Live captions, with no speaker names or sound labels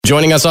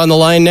Joining us on the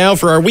line now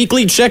for our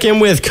weekly check-in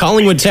with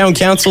Collingwood Town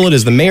Council, it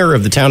is the mayor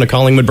of the town of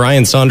Collingwood,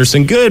 Brian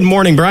Saunderson. Good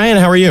morning, Brian.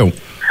 How are you?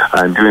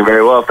 I'm doing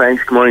very well,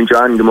 thanks. Good morning,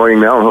 John. Good morning,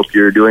 Mel. I hope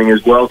you're doing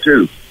as well,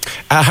 too.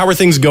 How are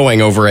things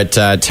going over at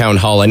Town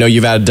Hall? I know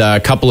you've had a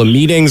couple of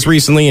meetings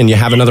recently, and you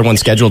have another one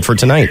scheduled for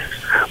tonight.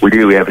 We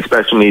do. We have a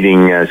special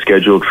meeting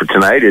scheduled for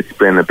tonight. It's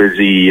been a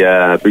busy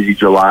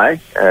July,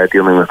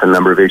 dealing with a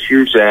number of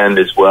issues, and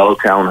as well,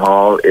 Town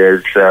Hall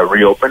is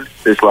reopened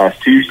this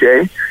last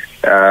Tuesday.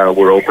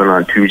 We're open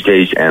on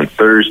Tuesdays and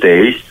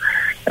Thursdays,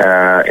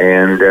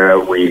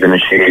 and we've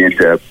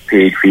initiated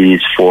paid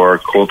fees for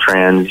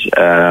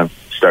Coltrans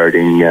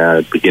starting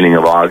beginning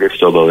of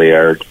August, although they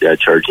are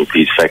charging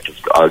fees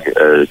effective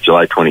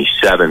July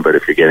 27. But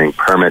if you're getting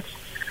permits,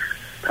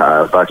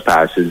 bus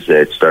passes,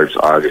 it starts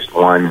August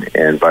 1,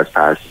 and bus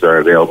passes are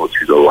available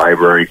through the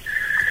library,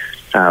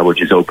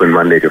 which is open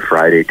Monday to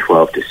Friday,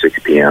 12 to 6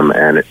 p.m.,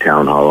 and at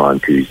Town Hall on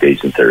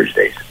Tuesdays and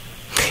Thursdays.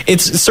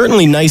 It's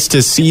certainly nice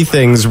to see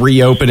things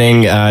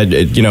reopening,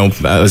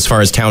 as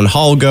far as Town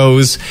Hall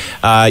goes.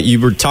 You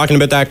were talking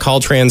about that,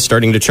 Caltrans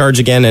starting to charge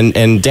again,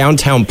 and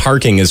downtown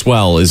parking as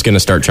well is going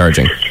to start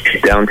charging.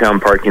 Downtown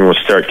parking will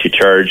start to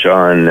charge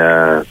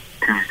on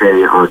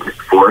Tuesday, August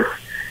 4th,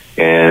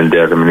 and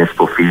the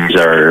municipal fees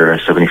are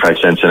 75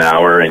 cents an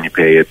hour, and you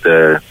pay at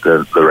the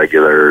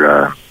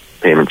regular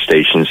payment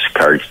stations,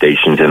 card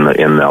stations in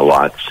the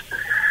lots.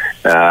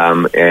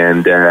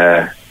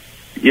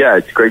 Yeah,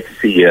 it's great to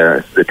see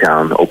the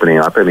town opening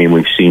up. I mean,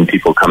 we've seen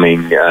people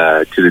coming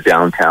to the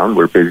downtown.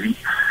 We're busy.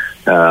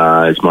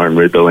 As Martin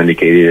Ridlow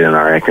indicated in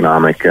our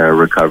economic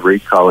recovery,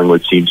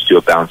 Collingwood seems to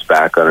have bounced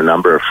back on a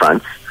number of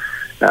fronts.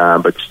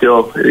 But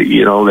still,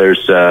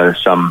 there's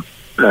some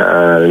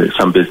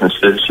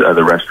businesses,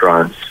 the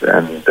restaurants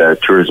and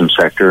tourism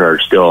sector are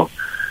still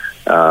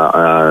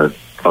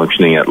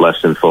functioning at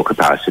less than full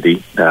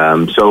capacity.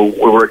 So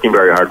we're working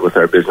very hard with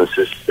our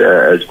businesses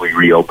as we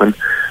reopen.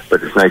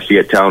 But it's nice to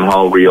get Town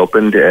Hall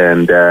reopened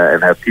and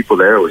have people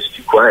there. It was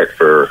too quiet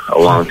for a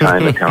long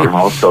time at Town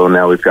Hall, so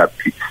now we've got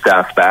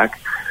staff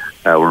back.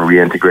 We're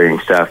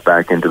reintegrating staff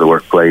back into the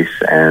workplace,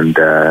 and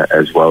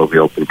as well we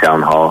open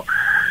Town Hall.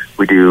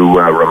 We do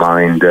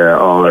remind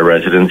all our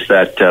residents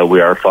that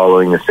we are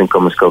following the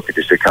Simcoe-Muskoka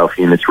District Health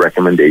Unit's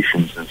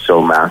recommendations, and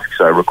so masks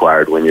are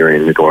required when you're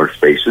in indoor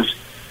spaces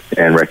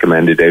and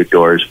recommended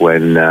outdoors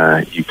when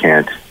you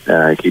can't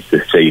keep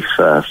the safe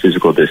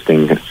physical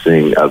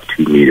distancing of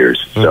 2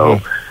 meters.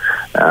 So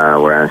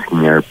we're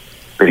asking our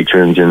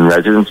patrons and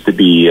residents to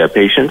be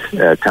patient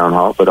at Town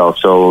Hall, but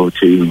also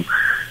to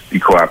be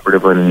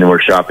cooperative when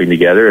we're shopping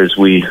together as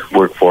we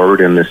work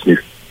forward in this new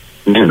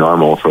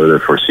normal for the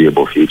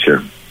foreseeable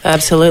future.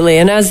 Absolutely.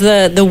 And as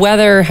the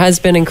weather has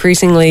been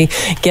increasingly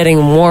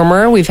getting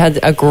warmer, we've had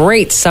a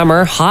great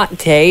summer, hot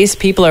days.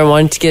 People are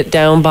wanting to get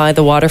down by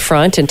the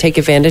waterfront and take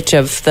advantage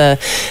of the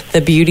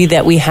beauty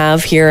that we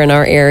have here in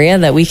our area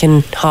that we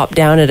can hop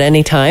down at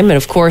any time. And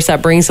of course,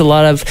 that brings a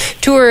lot of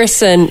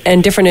tourists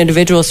and different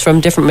individuals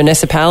from different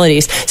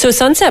municipalities. So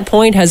Sunset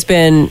Point has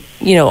been,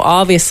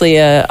 obviously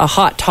a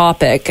hot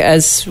topic,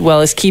 as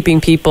well as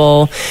keeping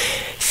people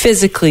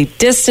physically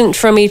distant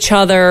from each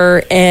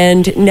other,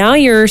 and now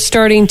you're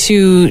starting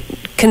to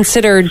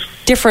consider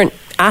different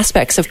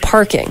aspects of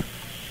parking.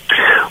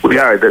 We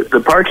are.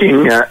 The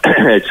parking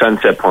at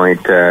Sunset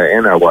Point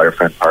and our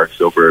waterfront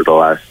parks over the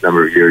last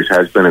number of years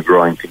has been a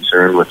growing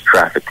concern with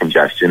traffic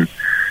congestion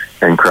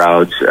and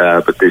crowds,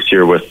 but this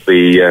year with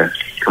the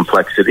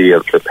complexity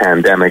of the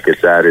pandemic,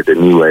 it's added a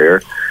new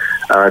layer.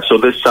 So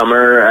this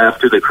summer,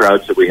 after the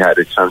crowds that we had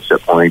at Sunset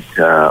Point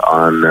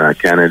on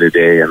Canada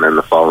Day and then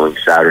the following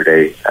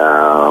Saturday,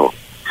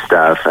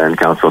 staff and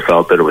council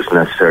felt that it was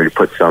necessary to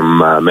put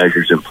some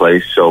measures in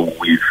place. So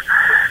we've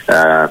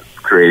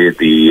created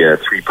the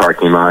 3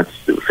 parking lots,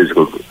 the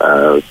physical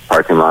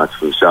parking lots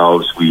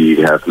themselves. We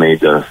have made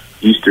the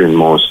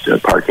easternmost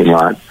parking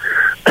lot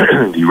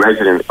the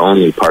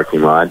resident-only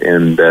parking lot,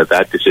 and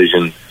that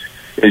decision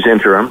is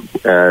interim.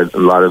 A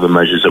lot of the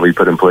measures that we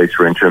put in place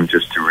were interim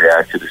just to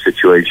react to the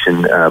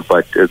situation,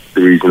 but the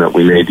reason that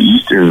we made the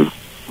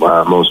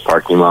easternmost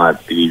parking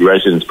lot, the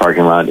residence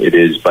parking lot, it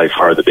is by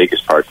far the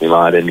biggest parking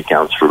lot and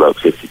accounts for about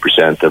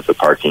 50% of the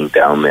parking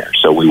down there.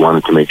 So we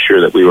wanted to make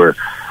sure that we were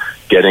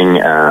getting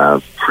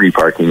free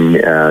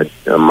parking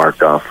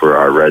marked off for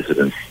our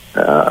residents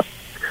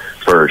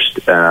first.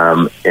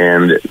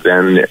 And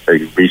then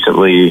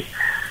recently,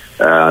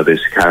 this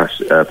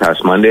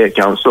past Monday at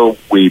Council,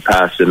 we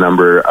passed a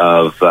number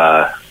of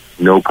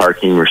no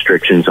parking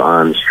restrictions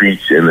on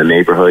streets in the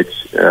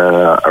neighborhoods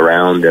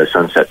around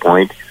Sunset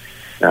Point.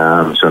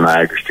 So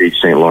Niagara Street,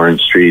 St.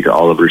 Lawrence Street,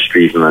 Oliver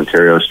Street, and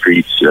Ontario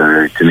Streets,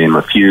 to name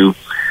a few.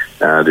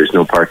 There's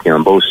no parking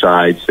on both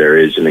sides. There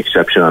is an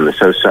exception on the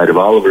south side of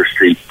Oliver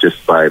Street,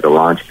 just by the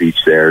launch beach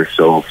there.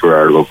 So for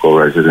our local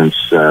residents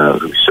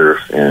who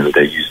surf and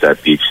they use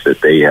that beach, that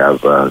they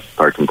have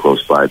parking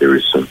close by, there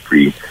is some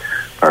free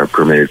or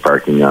permitted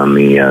parking on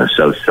the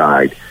south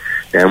side.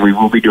 And we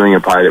will be doing a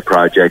pilot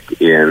project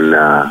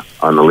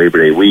on the Labor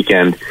Day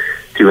weekend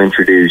to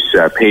introduce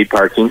paid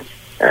parking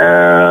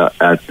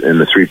in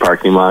the 3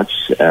 parking lots,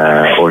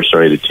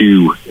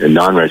 the 2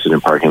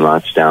 non-resident parking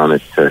lots down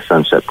at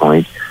Sunset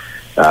Point.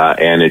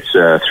 And it's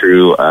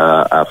through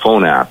a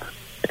phone app,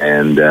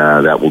 and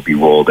that will be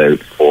rolled out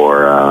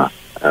for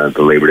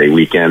the Labor Day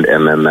weekend,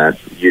 and then that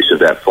use of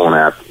that phone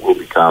app will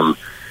become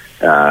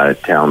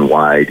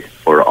town-wide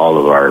for all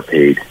of our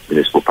paid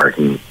municipal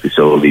parking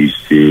facilities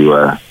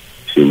to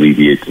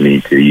alleviate the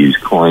need to use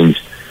coins,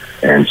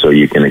 and so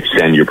you can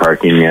extend your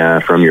parking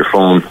from your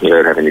phone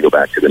without having to go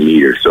back to the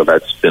meter. So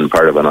that's been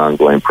part of an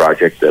ongoing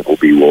project that will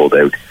be rolled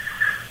out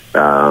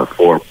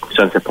for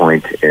Sunset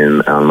Point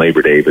on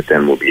Labor Day, but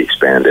then will be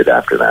expanded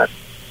after that.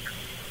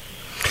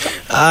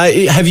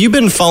 Have you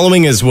been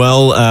following as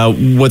well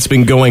what's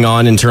been going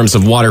on in terms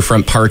of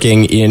waterfront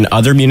parking in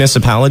other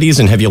municipalities,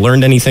 and have you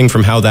learned anything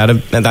from how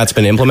that's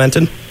been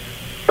implemented?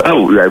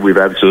 Oh, we've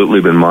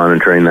absolutely been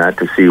monitoring that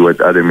to see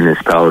what other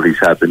municipalities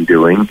have been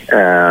doing.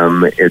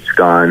 It's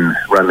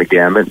run the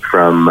gamut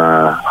from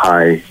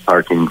high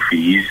parking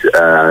fees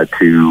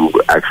to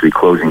actually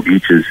closing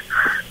beaches.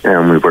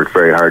 And we've worked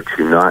very hard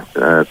to not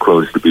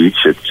close the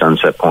beach at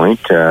Sunset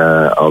Point,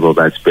 although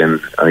that's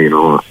been,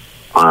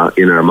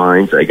 in our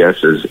minds, I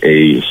guess, as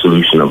a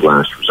solution of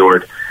last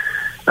resort.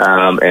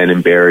 And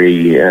in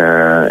Barrie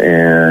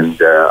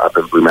and up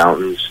in Blue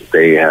Mountains,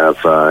 they have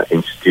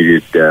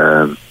instituted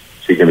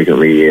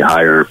significantly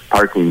higher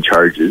parking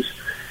charges.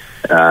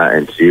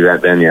 And to do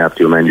that, then you have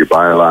to amend your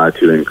bylaw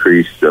to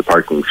increase the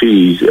parking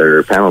fees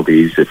or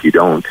penalties if you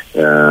don't,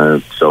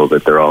 so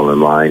that they're all in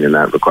line, and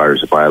that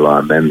requires a bylaw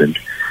amendment.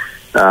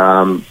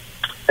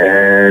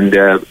 And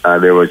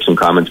there were some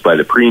comments by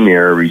the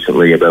Premier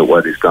recently about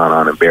what has gone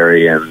on in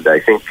Barrie, and I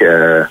think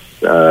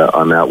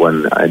on that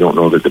one, I don't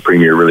know that the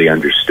Premier really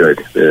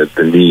understood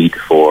the need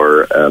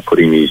for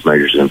putting these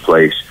measures in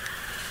place,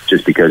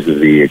 just because of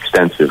the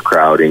extensive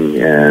crowding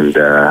and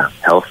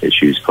health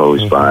issues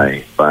posed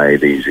by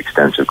these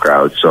extensive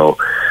crowds. So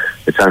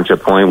at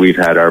Sunset Point, we've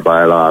had our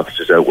bylaw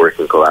officers out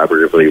working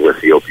collaboratively with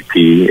the OPP.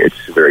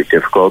 It's very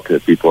difficult.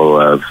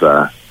 People have,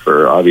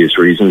 for obvious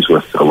reasons,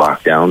 with the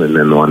lockdown and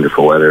then the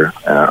wonderful weather,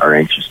 are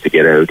anxious to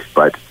get out.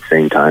 But at the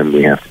same time,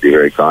 we have to be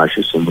very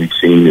cautious. And we've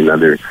seen in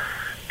other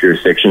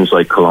jurisdictions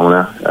like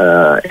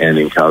Kelowna and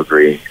in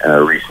Calgary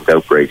recent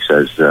outbreaks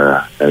as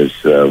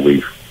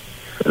we've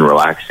been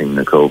relaxing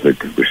the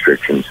COVID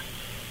restrictions.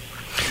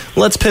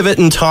 Let's pivot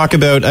and talk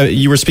about,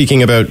 you were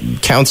speaking about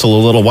council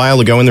a little while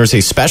ago, and there's a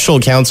special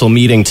council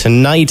meeting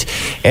tonight,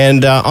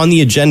 and on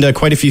the agenda,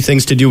 quite a few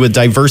things to do with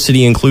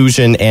diversity,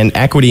 inclusion, and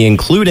equity,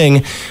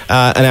 including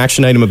an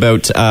action item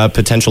about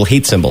potential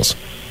hate symbols.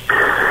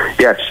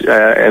 Yes,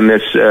 and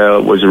this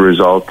was a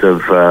result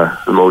of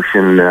a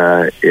motion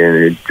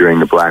during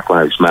the Black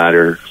Lives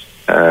Matter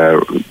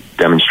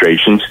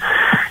demonstrations.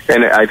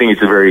 And I think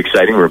it's a very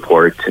exciting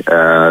report.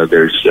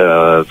 There's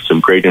some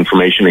great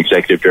information.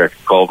 Executive Director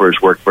Culver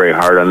has worked very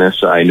hard on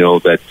this. I know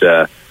that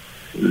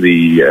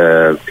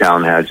the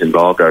town has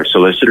involved our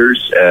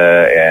solicitors,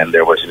 and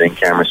there was an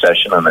in-camera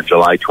session on the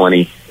July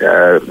 20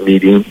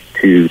 meeting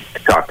to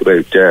talk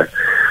about the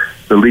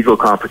legal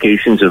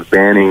complications of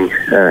banning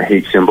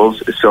hate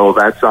symbols. So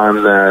that's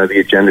on the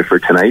agenda for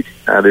tonight.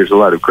 There's a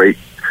lot of great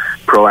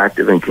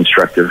proactive and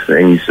constructive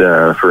things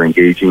for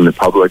engaging the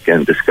public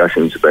and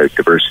discussions about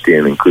diversity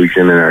and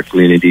inclusion in our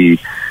community,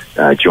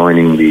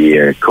 joining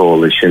the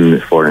Coalition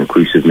for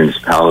Inclusive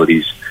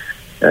Municipalities.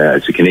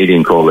 It's a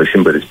Canadian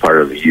coalition, but it's part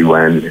of the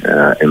UN.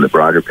 In the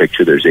broader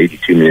picture, there's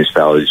 82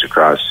 municipalities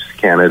across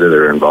Canada that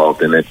are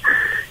involved in it.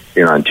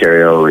 In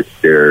Ontario,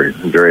 they're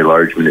very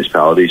large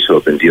municipalities who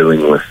have been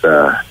dealing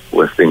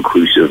with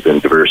inclusive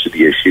and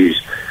diversity issues.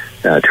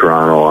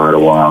 Toronto,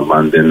 Ottawa,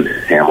 London,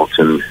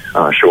 Hamilton,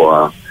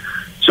 Oshawa.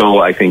 So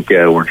I think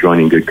we're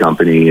joining good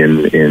company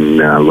in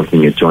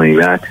looking at joining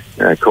that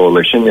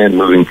coalition and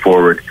moving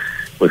forward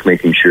with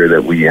making sure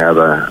that we have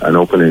an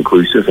open,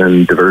 inclusive,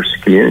 and diverse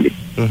community.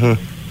 Mm-hmm.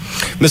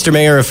 Mr.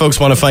 Mayor, if folks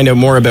want to find out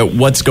more about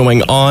what's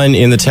going on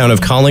in the town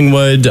of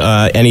Collingwood,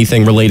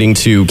 anything relating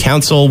to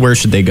council, where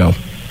should they go?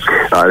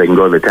 They can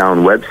go to the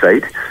town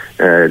website,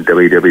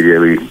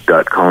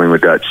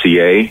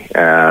 www.collingwood.ca,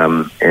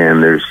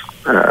 and there's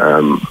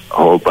a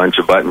whole bunch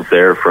of buttons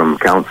there from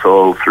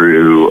council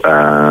through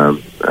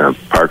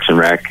Parks and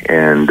Rec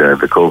and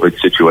the COVID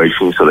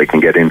situation, so they can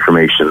get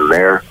information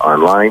there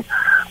online,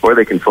 or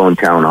they can phone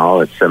Town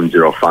Hall at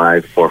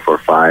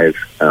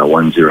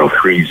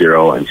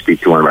 705-445-1030 and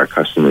speak to one of our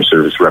customer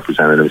service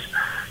representatives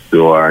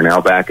who are now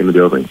back in the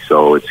building.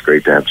 So it's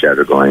great to have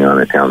chatter going on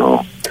at Town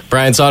Hall.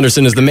 Brian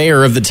Saunderson is the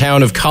mayor of the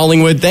town of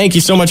Collingwood. Thank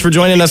you so much for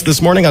joining us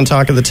this morning on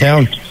Talk of the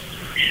Town.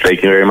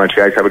 Thank you very much,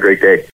 guys. Have a great day.